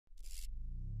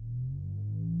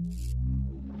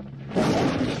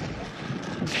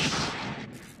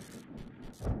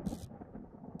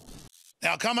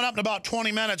Now, coming up in about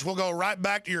 20 minutes, we'll go right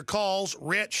back to your calls,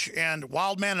 Rich and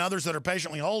Wildman and others that are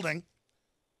patiently holding,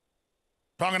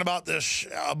 talking about this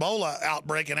Ebola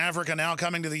outbreak in Africa now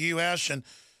coming to the U.S., and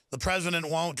the president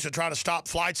won't to try to stop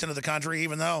flights into the country,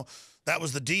 even though that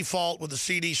was the default with the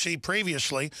CDC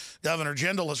previously. Governor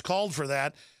Jindal has called for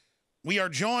that. We are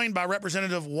joined by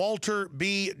Representative Walter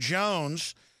B.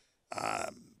 Jones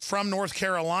from North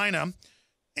Carolina.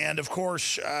 And, of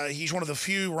course, he's one of the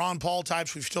few Ron Paul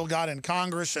types we've still got in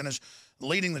Congress and is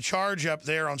leading the charge up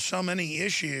there on so many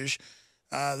issues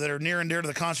that are near and dear to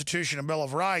the Constitution and Bill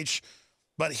of Rights.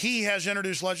 But he has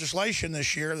introduced legislation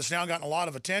this year that's now gotten a lot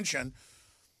of attention.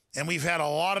 And we've had a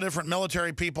lot of different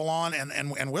military people on and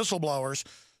whistleblowers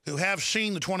who have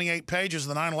seen the 28 pages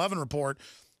of the 9/11 report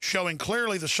showing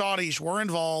clearly the Saudis were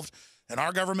involved and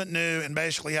our government knew and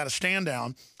basically had a stand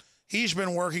down. He's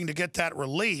been working to get that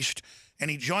released, and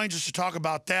he joins us to talk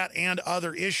about that and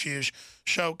other issues.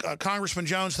 So, Congressman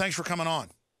Jones, thanks for coming on.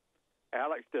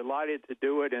 Alex, delighted to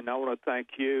do it, and I want to thank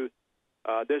you.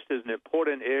 This is an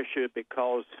important issue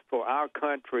because for our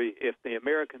country, if the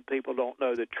American people don't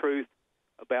know the truth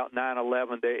about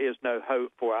 9/11, there is no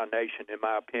hope for our nation, in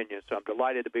my opinion. So I'm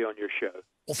delighted to be on your show.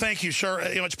 Well, thank you, sir.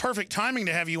 It's perfect timing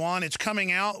to have you on. It's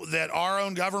coming out that our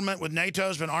own government with NATO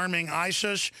has been arming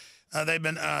ISIS. They've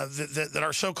been that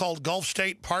our so-called Gulf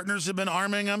state partners have been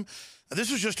arming them.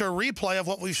 This is just a replay of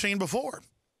what we've seen before.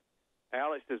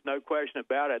 Alex, there's no question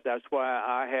about it. That's why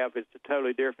I have, it's a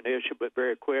totally different issue, but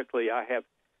very quickly I have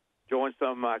joined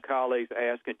some of my colleagues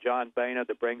asking John Boehner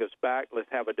to bring us back.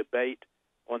 Let's have a debate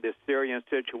on this Syrian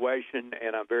situation,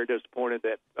 and I'm very disappointed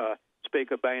that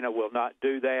Speaker Boehner will not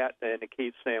do that, and he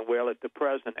keeps saying, well, if the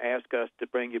president asks us to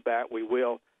bring you back, we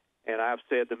will. And I've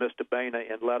said to Mr. Boehner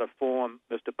in letter form,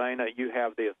 Mr. Boehner, you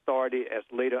have the authority as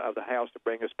leader of the House to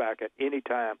bring us back at any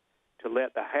time to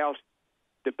let the House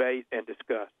debate and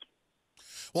discuss.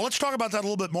 Well, let's talk about that a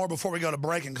little bit more before we go to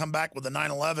break and come back with the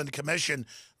 9/11 Commission,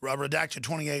 redacted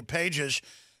 28 pages.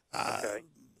 Okay.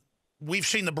 We've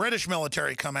seen the British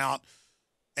military come out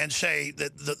and say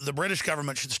that the British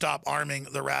government should stop arming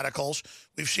the radicals.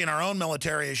 We've seen our own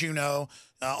military, as you know,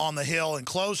 on the Hill in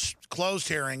closed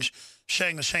hearings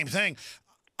saying the same thing.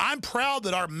 I'm proud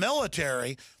that our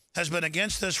military has been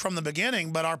against this from the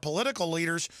beginning, but our political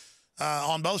leaders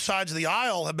on both sides of the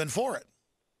aisle have been for it.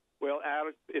 Well,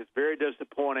 Alex, it's very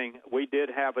disappointing. We did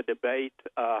have a debate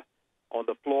on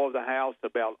the floor of the House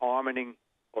about arming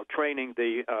or training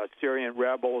the Syrian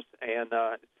rebels, and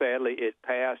sadly it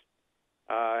passed.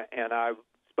 And I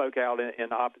spoke out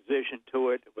in opposition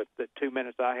to it with the 2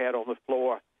 minutes I had on the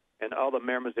floor, and other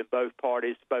members in both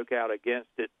parties spoke out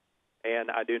against it.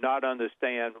 And I do not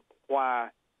understand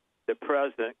why the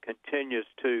president continues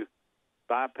to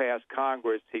bypass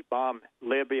Congress. He bombed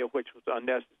Libya, which was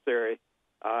unnecessary,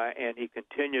 and he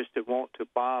continues to want to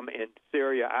bomb in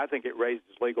Syria. I think it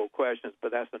raises legal questions,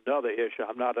 but that's another issue.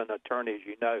 I'm not an attorney, as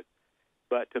you know.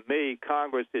 But to me,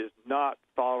 Congress is not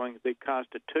following the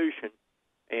Constitution,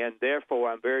 and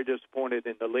therefore I'm very disappointed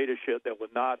in the leadership that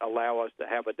would not allow us to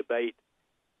have a debate.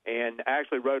 And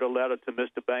actually wrote a letter to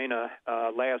Mr. Boehner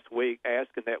last week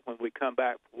asking that when we come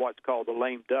back for what's called the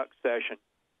lame duck session,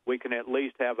 we can at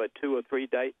least have a 2 or 3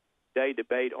 day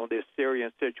debate on this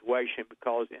Syrian situation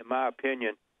because, in my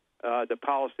opinion, the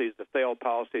policy is a failed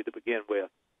policy to begin with.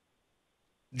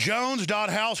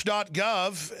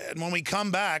 Jones.house.gov. And when we come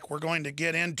back, we're going to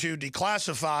get into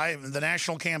declassify the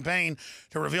national campaign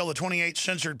to reveal the 28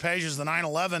 censored pages of the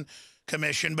 9/11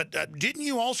 Commission. But didn't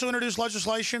you also introduce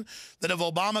legislation that if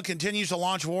Obama continues to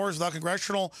launch wars without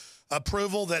congressional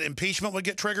approval, that impeachment would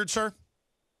get triggered, sir?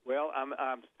 Well, I'm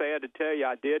sad to tell you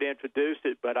I did introduce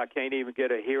it, but I can't even get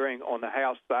a hearing on the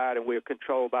House side, and we're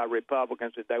controlled by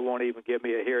Republicans, and they won't even give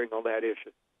me a hearing on that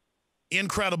issue.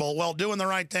 Incredible. Well, doing the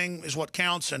right thing is what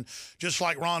counts, and just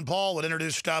like Ron Paul would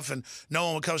introduce stuff and no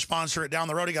one would co-sponsor it down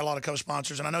the road, he got a lot of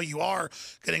co-sponsors, and I know you are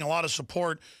getting a lot of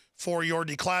support for your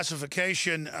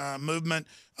declassification movement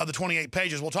of the 28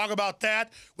 pages. We'll talk about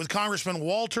that with Congressman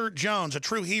Walter Jones, a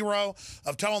true hero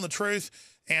of telling the truth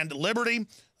and liberty,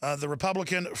 the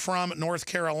Republican from North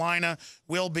Carolina.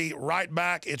 We'll be right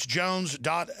back. It's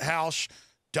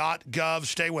jones.house.gov.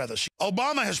 Stay with us.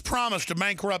 Obama has promised to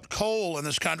bankrupt coal in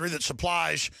this country that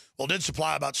did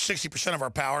supply about 60% of our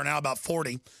power, now about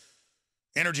 40%.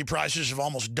 Energy prices have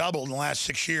almost doubled in the last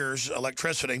 6 years,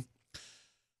 electricity.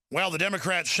 Well, the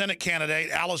Democrat Senate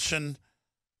candidate, Allison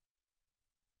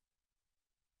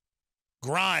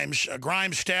Grimes,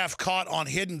 Grimes staff caught on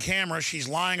hidden camera. She's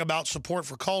lying about support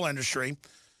for coal industry.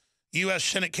 U.S.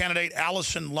 Senate candidate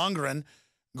Allison Lundgren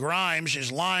Grimes is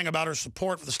lying about her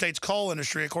support for the state's coal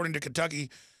industry, according to Kentucky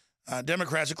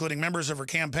Democrats, including members of her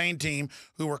campaign team,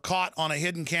 who were caught on a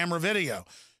hidden camera video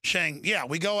saying, yeah,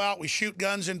 we go out, we shoot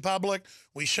guns in public,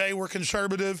 we say we're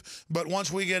conservative, but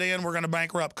once we get in, we're going to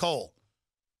bankrupt coal.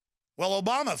 Well,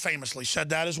 Obama famously said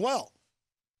that as well.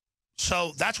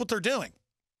 So that's what they're doing.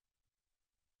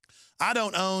 I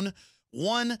don't own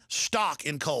one stock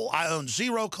in coal. I own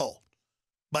zero coal.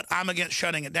 But I'm against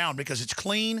shutting it down because it's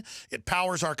clean. It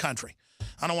powers our country.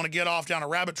 I don't want to get off down a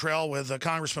rabbit trail with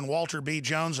Congressman Walter B.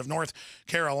 Jones of North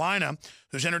Carolina,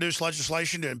 who's introduced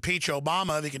legislation to impeach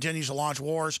Obama if he continues to launch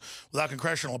wars without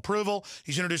congressional approval.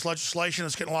 He's introduced legislation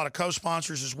that's getting a lot of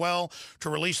co-sponsors as well to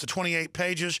release the 28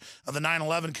 pages of the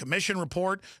 9/11 Commission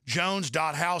report,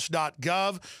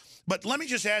 jones.house.gov. But let me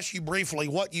just ask you briefly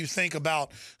what you think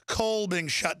about coal being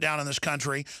shut down in this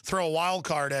country, throw a wild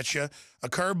card at you, a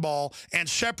curveball, and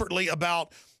separately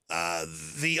about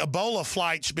the Ebola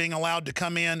flights being allowed to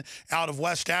come in out of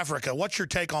West Africa. What's your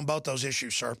take on both those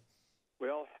issues, sir?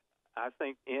 Well, I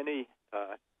think any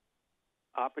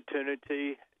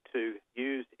opportunity to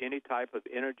use any type of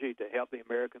energy to help the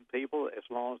American people, as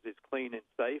long as it's clean and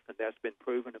safe, and that's been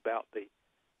proven about the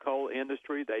coal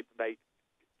industry. They've made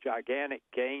gigantic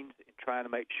gains in trying to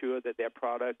make sure that their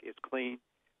product is clean,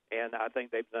 and I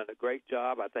think they've done a great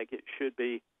job. I think it should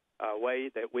be a way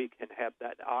that we can have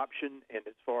that option. And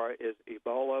as far as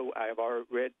Ebola, I have already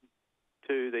written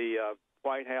to the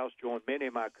White House, joined many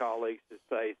of my colleagues to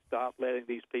say, stop letting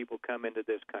these people come into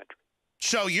this country.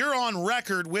 So you're on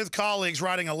record with colleagues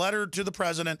writing a letter to the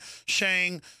president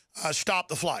saying, stop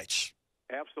the flights.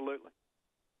 Absolutely.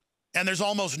 And there's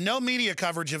almost no media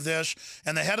coverage of this.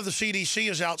 And the head of the CDC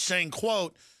is out saying,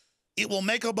 quote, it will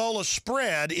make Ebola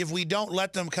spread if we don't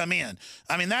let them come in.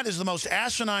 I mean, that is the most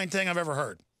asinine thing I've ever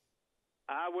heard.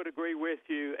 I would agree with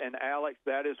you. And, Alex,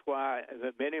 that is why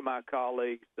many of my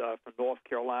colleagues from North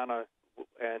Carolina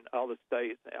and other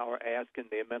states are asking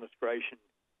the administration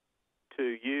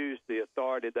to use the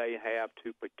authority they have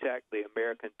to protect the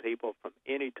American people from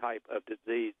any type of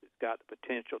disease that's got the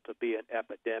potential to be an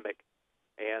epidemic.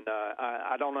 And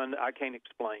I can't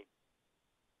explain.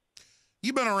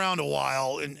 You've been around a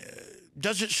while, and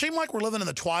does it seem like we're living in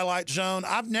the twilight zone?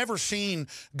 I've never seen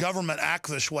government act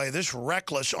this way, this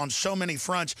reckless on so many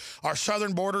fronts. Our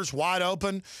southern borders wide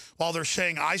open while they're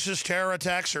saying ISIS terror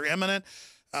attacks are imminent.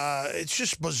 It's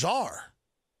just bizarre.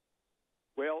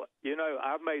 Well, you know,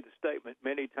 I've made the statement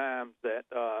many times that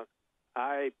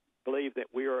I believe that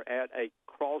we are at a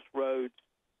crossroads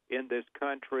in this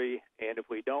country, and if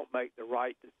we don't make the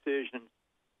right decisions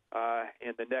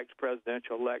in the next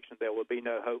presidential election, there will be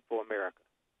no hope for America.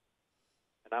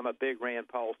 And I'm a big Rand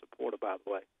Paul supporter, by the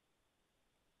way.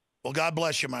 Well, God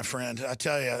bless you, my friend. I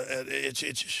tell you, it's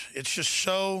just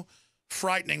so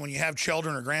frightening when you have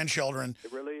children or grandchildren.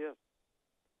 It really is.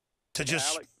 To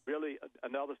just Alex, really,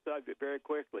 another subject very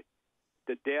quickly.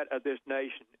 The debt of this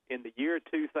nation. In the year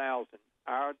 2000,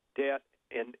 our debt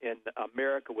in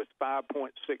America was $5.6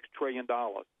 trillion.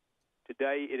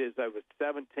 Today, it is over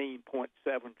 $17.7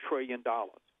 trillion.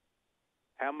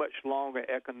 How much longer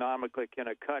economically can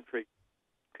a country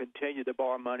continue to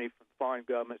borrow money from foreign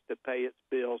governments to pay its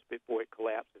bills before it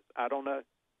collapses? I don't know.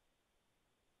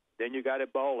 Then you got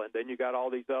Ebola, and then you got all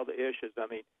these other issues. I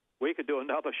mean, we could do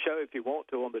another show if you want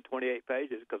to on the 28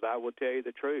 pages, because I will tell you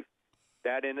the truth.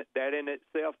 That in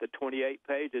itself, the 28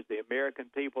 pages, the American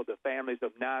people, the families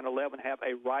of 9/11 have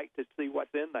a right to see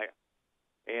what's in there.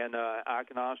 And I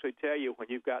can honestly tell you, when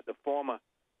you've got the former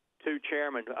two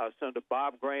chairmen, Senator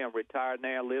Bob Graham, retired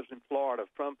now, lives in Florida,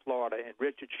 from Florida, and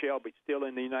Richard Shelby, still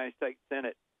in the United States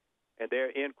Senate, and their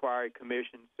inquiry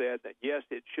commission said that, yes,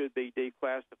 it should be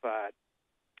declassified.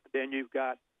 Then you've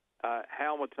got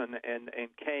Hamilton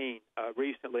and Kane,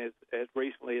 recently, as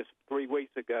recently as 3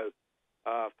 weeks ago,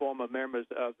 former members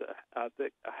of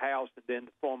the House, and then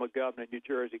the former governor of New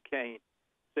Jersey, Kane,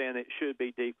 saying it should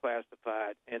be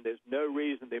declassified. And there's no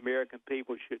reason the American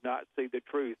people should not see the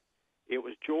truth. It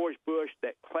was George Bush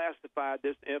that classified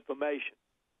this information.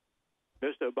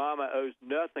 Mr. Obama owes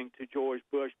nothing to George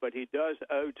Bush, but he does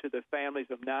owe to the families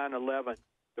of 9/11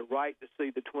 the right to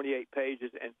see the 28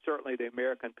 pages, and certainly the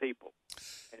American people.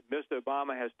 And Mr.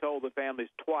 Obama has told the families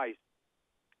twice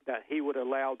that he would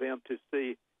allow them to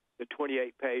see the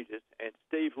 28 pages. And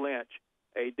Steve Lynch,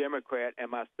 a Democrat, and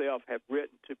myself have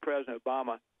written to President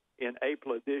Obama in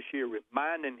April of this year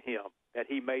reminding him that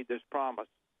he made this promise,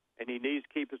 and he needs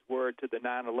to keep his word to the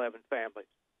 9/11 families.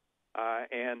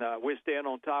 And we're staying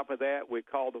on top of that. We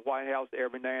call the White House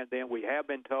every now and then. We have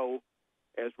been told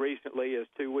as recently as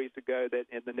 2 weeks ago that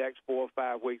in the next 4 or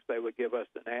 5 weeks they would give us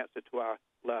an answer to our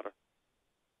letter.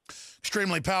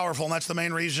 Extremely powerful, and that's the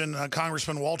main reason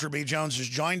Congressman Walter B. Jones has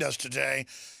joined us today.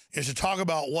 is to talk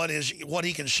about what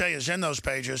he can say is in those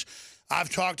pages. I've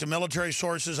talked to military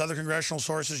sources, other congressional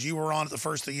sources. You were on at the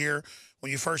first of the year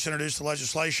when you first introduced the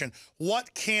legislation.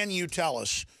 What can you tell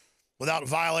us without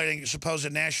violating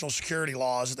supposed national security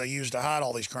laws that they use to hide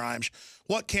all these crimes?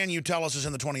 What can you tell us is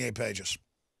in the 28 pages?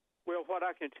 Well, what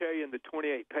I can tell you in the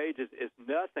 28 pages is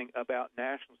nothing about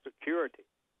national security.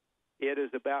 It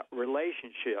is about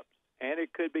relationships, and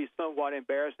it could be somewhat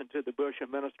embarrassing to the Bush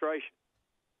administration.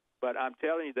 But I'm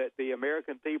telling you that the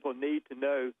American people need to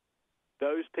know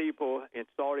those people in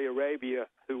Saudi Arabia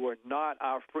who were not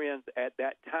our friends at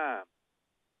that time.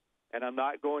 And I'm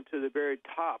not going to the very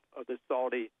top of the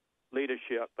Saudi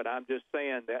leadership, but I'm just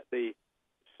saying that the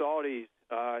Saudis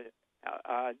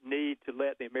need to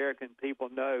let the American people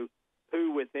know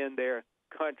who within their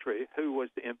country, who was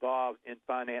involved in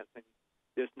financing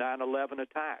this 9/11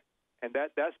 attack. And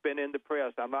that's been in the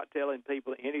press. I'm not telling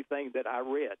people anything that I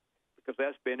read because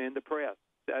that's been in the press.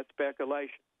 That's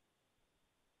speculation.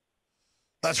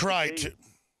 That's right.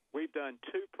 We've done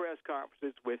 2 press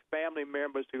conferences with family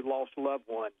members who lost loved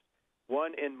ones.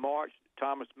 One in March,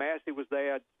 Thomas Massey was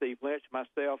there, Steve Lynch,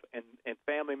 myself, and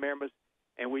family members.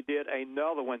 And we did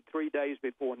another one 3 days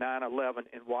before 9/11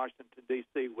 in Washington,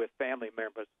 D.C. with family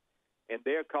members. And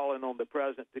they're calling on the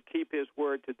president to keep his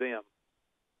word to them,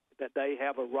 that they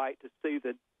have a right to see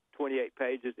the 28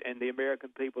 pages, and the American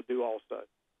people do also.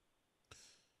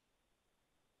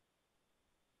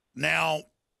 Now,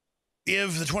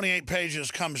 if the 28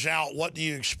 pages comes out, what do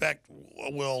you expect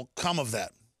will come of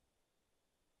that?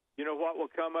 You know what will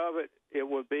come of it? It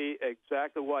will be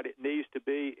exactly what it needs to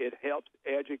be. It helps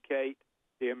educate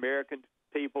the American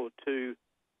people to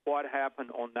what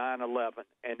happened on 9/11,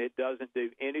 and it doesn't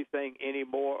do anything any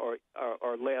more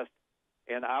or less.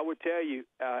 And I would tell you,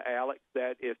 Alex,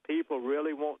 that if people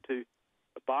really want to,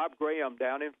 Bob Graham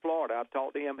down in Florida, I've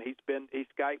talked to him. He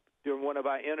Skyped during one of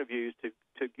our interviews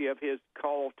to give his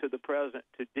call to the president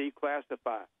to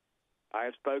declassify. I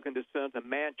have spoken to Senator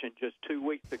Manchin just 2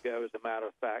 weeks ago, as a matter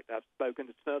of fact. I've spoken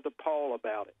to Senator Paul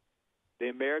about it. The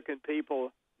American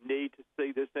people need to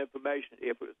see this information.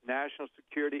 If it was national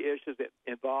security issues that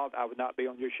involved, I would not be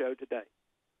on your show today.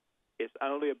 It's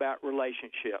only about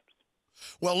relationships.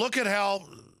 Well, look at how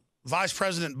Vice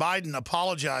President Biden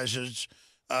apologizes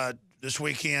this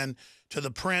weekend to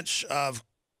the Prince of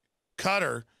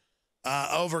Qatar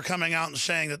over coming out and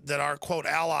saying that our, quote,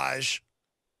 allies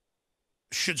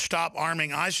should stop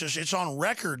arming ISIS. It's on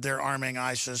record they're arming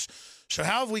ISIS. So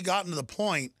how have we gotten to the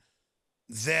point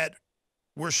that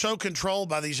we're so controlled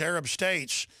by these Arab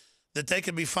states that they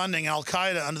could be funding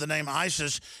al-Qaeda under the name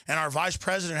ISIS, and our vice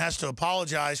president has to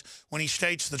apologize when he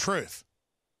states the truth?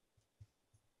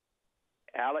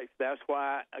 Alex, that's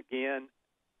why, again,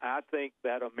 I think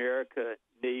that America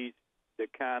needs the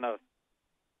kind of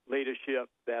leadership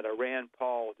that Rand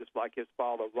Paul, just like his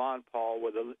father Ron Paul,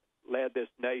 would have led this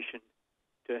nation,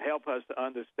 to help us to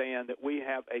understand that we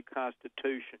have a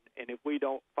Constitution, and if we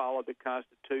don't follow the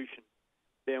Constitution,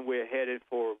 then we're headed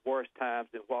for worse times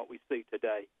than what we see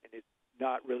today, and it's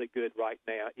not really good right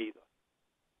now either.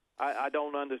 I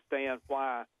don't understand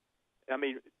why. I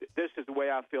mean, this is the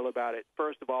way I feel about it.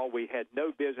 First of all, we had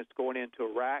no business going into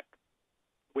Iraq.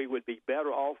 We would be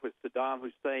better off with Saddam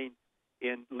Hussein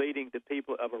in leading the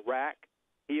people of Iraq.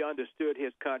 He understood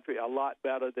his country a lot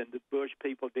better than the Bush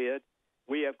people did.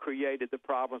 We have created the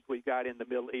problems we've got in the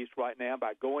Middle East right now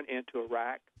by going into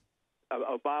Iraq.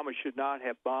 Obama should not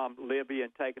have bombed Libya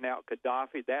and taken out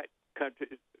Gaddafi. That country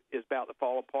is about to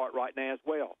fall apart right now as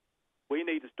well. We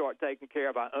need to start taking care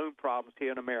of our own problems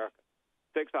here in America.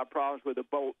 Fix our problems with the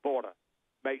border.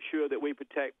 Make sure that we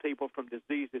protect people from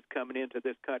diseases coming into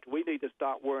this country. We need to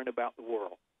stop worrying about the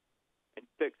world and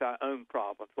fix our own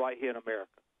problems right here in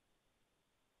America.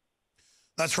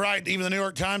 That's right. Even the New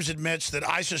York Times admits that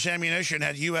ISIS ammunition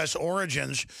had U.S.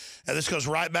 origins. And this goes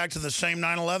right back to the same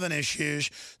 9/11 issues.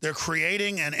 They're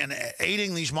creating and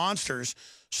aiding these monsters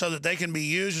so that they can be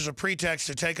used as a pretext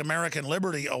to take American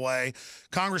liberty away.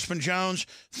 Congressman Jones,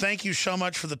 thank you so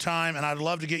much for the time, and I'd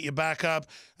love to get you back up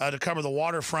to cover the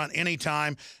waterfront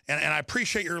anytime. And I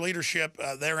appreciate your leadership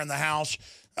there in the House.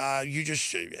 You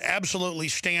just absolutely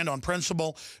stand on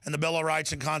principle and the Bill of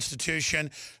Rights and Constitution.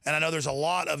 And I know there's a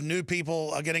lot of new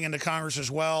people getting into Congress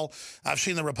as well. I've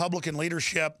seen the Republican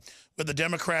leadership with the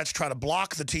Democrats try to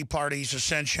block the Tea Party's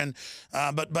ascension.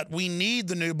 But we need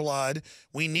the new blood.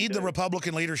 We need the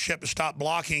Republican leadership to stop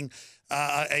blocking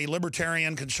a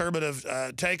libertarian conservative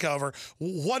takeover.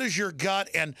 What is your gut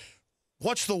and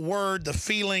what's the word, the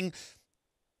feeling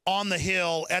on the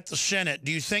Hill at the Senate?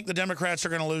 Do you think the Democrats are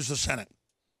going to lose the Senate?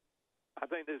 I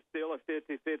think there's still a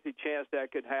 50-50 chance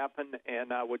that could happen,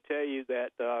 and I would tell you that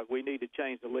we need to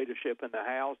change the leadership in the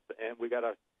House, and we got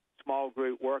a small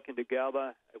group working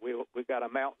together. We've got a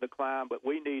mountain to climb, but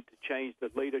we need to change the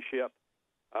leadership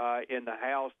in the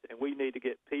House, and we need to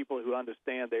get people who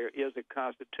understand there is a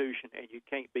Constitution, and you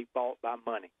can't be bought by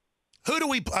money. Who do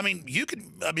we, I mean, you could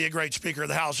be a great Speaker of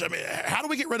the House. I mean, how do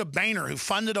we get rid of Boehner, who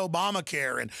funded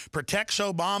Obamacare and protects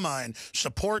Obama and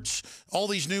supports all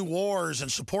these new wars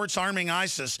and supports arming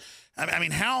ISIS? I mean,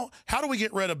 how do we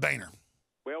get rid of Boehner?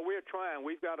 Well, we're trying.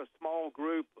 We've got a small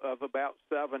group of about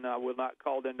 7. I will not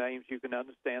call their names. You can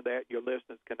understand that. Your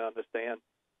listeners can understand.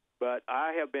 But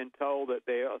I have been told that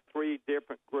there are 3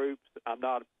 different groups.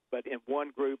 But in one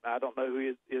group, I don't know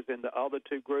who is in the other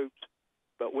 2 groups.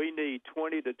 But we need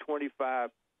 20 to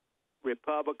 25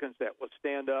 Republicans that will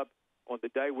stand up on the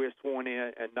day we're sworn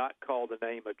in and not call the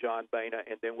name of John Boehner,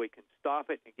 and then we can stop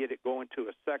it and get it going to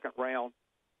a second round,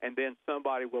 and then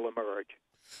somebody will emerge.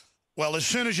 Well, as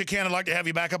soon as you can, I'd like to have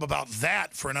you back up about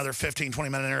that for another 15,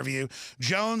 20-minute interview.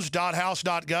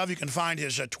 Jones.house.gov. You can find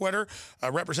his Twitter,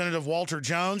 Representative Walter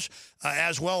Jones,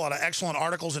 as well. A lot of excellent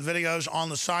articles and videos on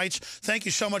the sites. Thank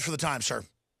you so much for the time, sir.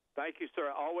 Thank you, sir.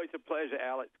 Always a pleasure,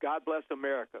 Alex. God bless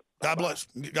America. God bless.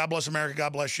 God bless America.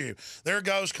 God bless you. There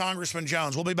goes Congressman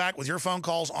Jones. We'll be back with your phone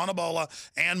calls on Ebola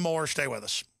and more. Stay with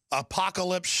us.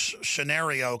 Apocalypse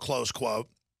scenario, close quote,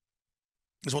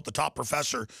 is what the top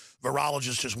professor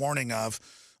virologist is warning of.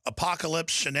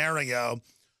 Apocalypse scenario.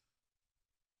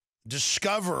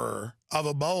 Discoverer of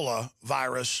Ebola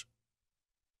virus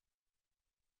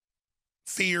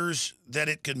fears that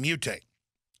it could mutate.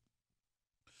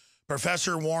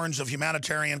 Professor warns of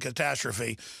humanitarian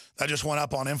catastrophe. That just went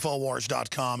up on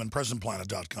Infowars.com and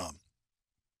PrisonPlanet.com.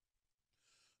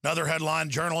 Another headline,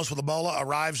 journalist with Ebola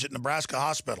arrives at Nebraska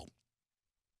hospital.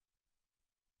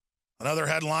 Another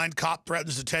headline, cop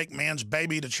threatens to take man's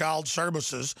baby to child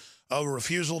services over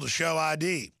refusal to show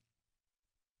ID.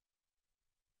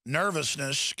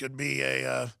 Nervousness could be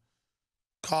a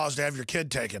cause to have your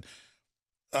kid taken.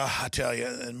 I tell you,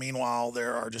 and meanwhile,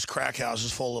 there are just crack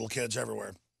houses full of little kids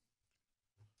everywhere.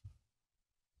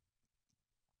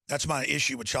 That's my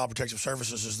issue with Child Protective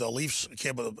Services is they'll leave a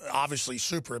kid with obviously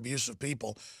super abusive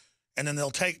people, and then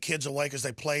they'll take kids away because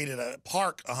they played at a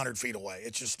park 100 feet away.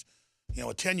 It's just, a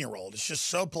 10-year-old. It's just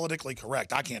so politically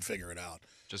correct. I can't figure it out.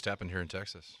 Just happened here in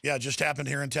Texas. Yeah, it just happened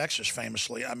here in Texas,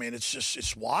 famously. I mean,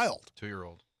 it's wild.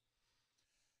 2-year-old.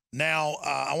 Now,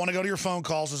 I want to go to your phone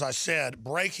calls, as I said.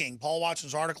 Breaking, Paul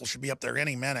Watson's article should be up there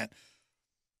any minute,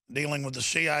 dealing with the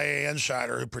CIA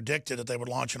insider who predicted that they would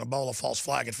launch an Ebola false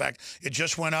flag. In fact, it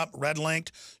just went up, red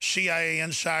linked. CIA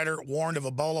insider warned of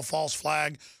Ebola false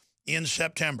flag in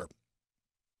September.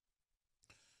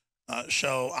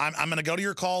 So I'm going to go to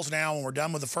your calls now. When we're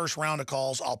done with the first round of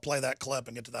calls, I'll play that clip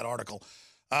and get to that article.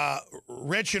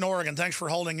 Rich in Oregon, thanks for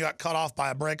holding. You got cut off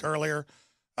by a break earlier.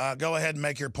 Go ahead and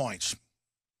make your points.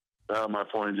 My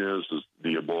point is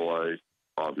the Ebola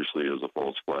obviously is a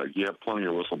false flag. You have plenty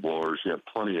of whistleblowers. You have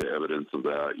plenty of evidence of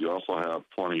that. You also have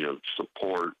plenty of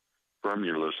support from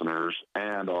your listeners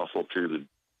and also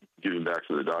getting back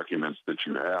to the documents that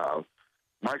you have.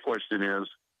 My question is,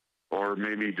 or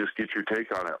maybe just get your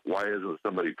take on it, why isn't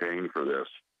somebody paying for this?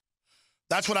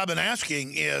 That's what I've been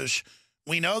asking is,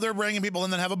 we know they're bringing people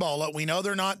in that have Ebola. We know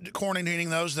they're not quarantining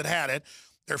those that had it,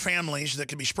 their families that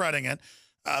could be spreading it.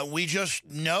 We just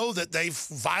know that they've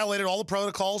violated all the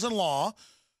protocols and law,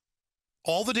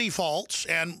 all the defaults,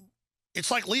 and it's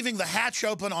like leaving the hatch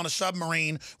open on a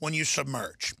submarine when you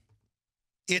submerge.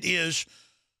 It is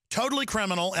totally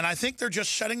criminal, and I think they're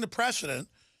just setting the precedent,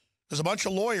 because a bunch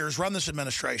of lawyers run this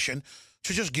administration,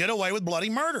 to just get away with bloody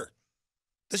murder.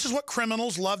 This is what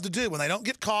criminals love to do. When they don't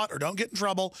get caught or don't get in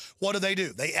trouble, what do?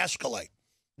 They escalate.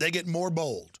 They get more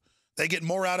bold. They get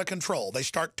more out of control. They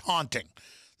start taunting.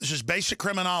 This is basic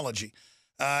criminology.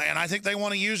 And I think they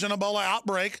want to use an Ebola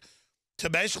outbreak to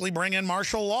basically bring in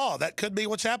martial law. That could be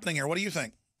what's happening here. What do you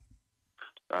think?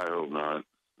 I hope not.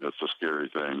 That's a scary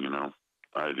thing,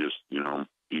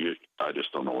 I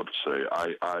just don't know what to say.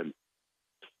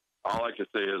 All I can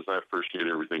say is I appreciate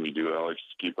everything you do, Alex.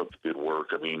 Keep up the good work.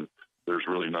 I mean, there's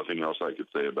really nothing else I could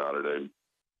say about it.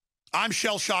 I'm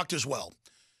shell-shocked as well.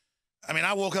 I mean,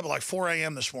 I woke up at like 4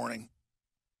 a.m. this morning,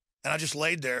 and I just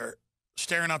laid there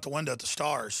staring out the window at the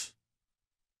stars.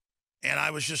 And I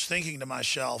was just thinking to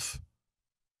myself,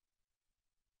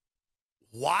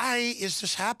 why is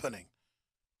this happening?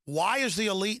 Why is the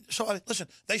elite... So, listen,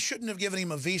 they shouldn't have given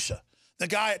him a visa. The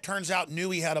guy, it turns out,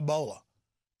 knew he had Ebola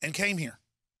and came here.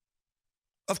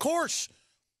 Of course.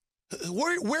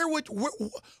 What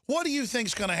do you think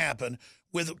is going to happen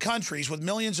with countries with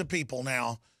millions of people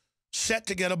now set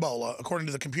to get Ebola, according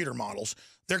to the computer models.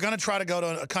 They're going to try to go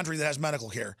to a country that has medical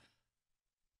care.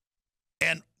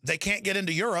 And they can't get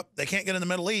into Europe. They can't get in the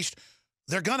Middle East.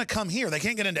 They're going to come here. They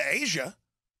can't get into Asia.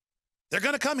 They're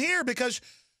going to come here because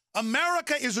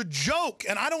America is a joke.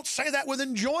 And I don't say that with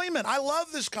enjoyment. I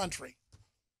love this country.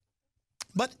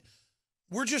 But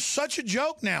we're just such a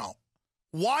joke now.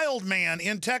 Wild Man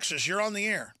in Texas, you're on the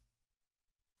air.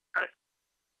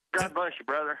 God bless you,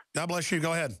 brother. God bless you.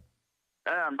 Go ahead.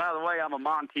 And by the way, I'm a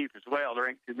Monteith as well. There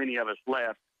ain't too many of us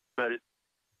left, but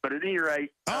at any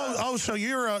rate. So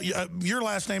your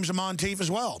last name's a Monteith as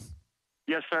well?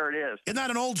 Yes, sir, it is. Isn't that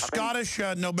an old Scottish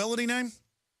nobility name?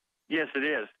 Yes, it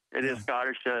is. It is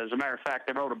Scottish. As a matter of fact,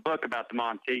 I wrote a book about the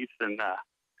Monteiths, and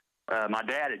my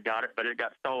dad had got it, but it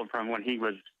got stolen from when he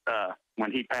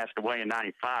passed away in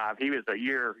 '95. He was a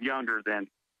year younger than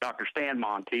Dr. Stan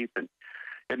Monteith, and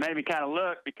it made me kind of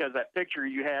look because that picture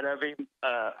you had of him,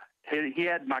 he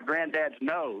had my granddad's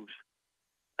nose.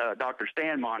 Dr.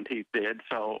 Stan Monteith did,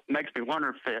 so it makes me wonder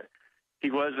if he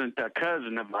wasn't a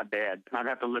cousin of my dad. I'd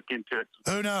have to look into it.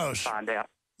 Who knows? Find out.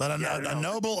 But a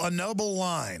noble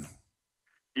line.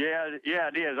 Yeah,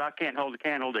 it is. I can't hold a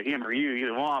candle to him or you,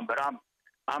 either one. But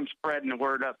I'm spreading the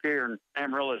word up here in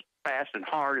Amarillo as fast and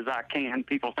hard as I can.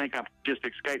 People think I've just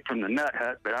escaped from the nut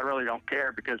hut, but I really don't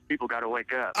care because people got to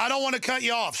wake up. I don't want to cut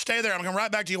you off. Stay there. I'm going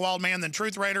right back to you, Wild Man, then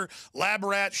Truth Raider, Lab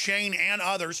Rat, Shane, and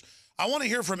others. I want to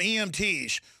hear from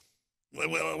EMTs.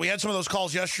 We had some of those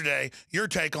calls yesterday. Your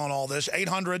take on all this,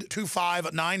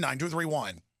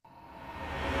 800-259-9231.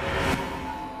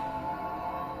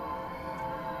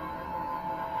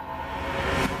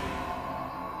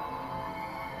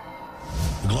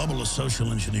 Globalist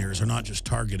social engineers are not just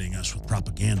targeting us with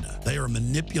propaganda. They are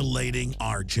manipulating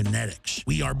our genetics.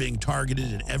 We are being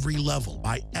targeted at every level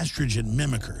by estrogen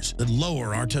mimickers that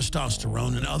lower our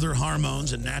testosterone and other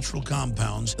hormones and natural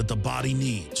compounds that the body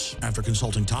needs. After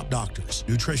consulting top doctors,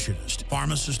 nutritionists,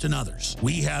 pharmacists, and others,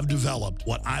 we have developed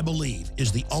what I believe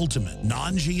is the ultimate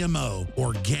non-GMO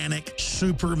organic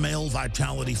super male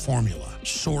vitality formula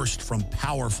sourced from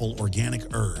powerful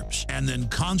organic herbs and then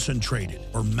concentrated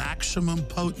for maximum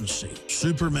potency.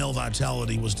 Super Male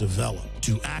Vitality was developed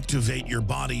to activate your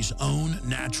body's own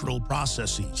natural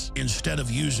processes instead of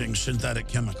using synthetic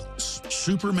chemicals.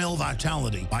 Super Male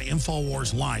Vitality by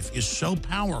InfoWars Life is so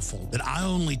powerful that I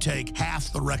only take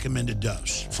half the recommended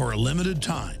dose. For a limited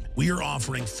time, we are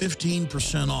offering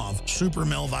 15% off Super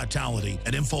Male Vitality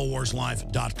at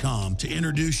InfoWarsLife.com to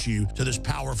introduce you to this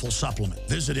powerful supplement.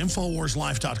 Visit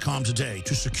InfoWarsLife.com today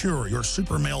to secure your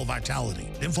Super Male Vitality.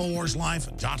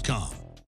 InfoWarsLife.com.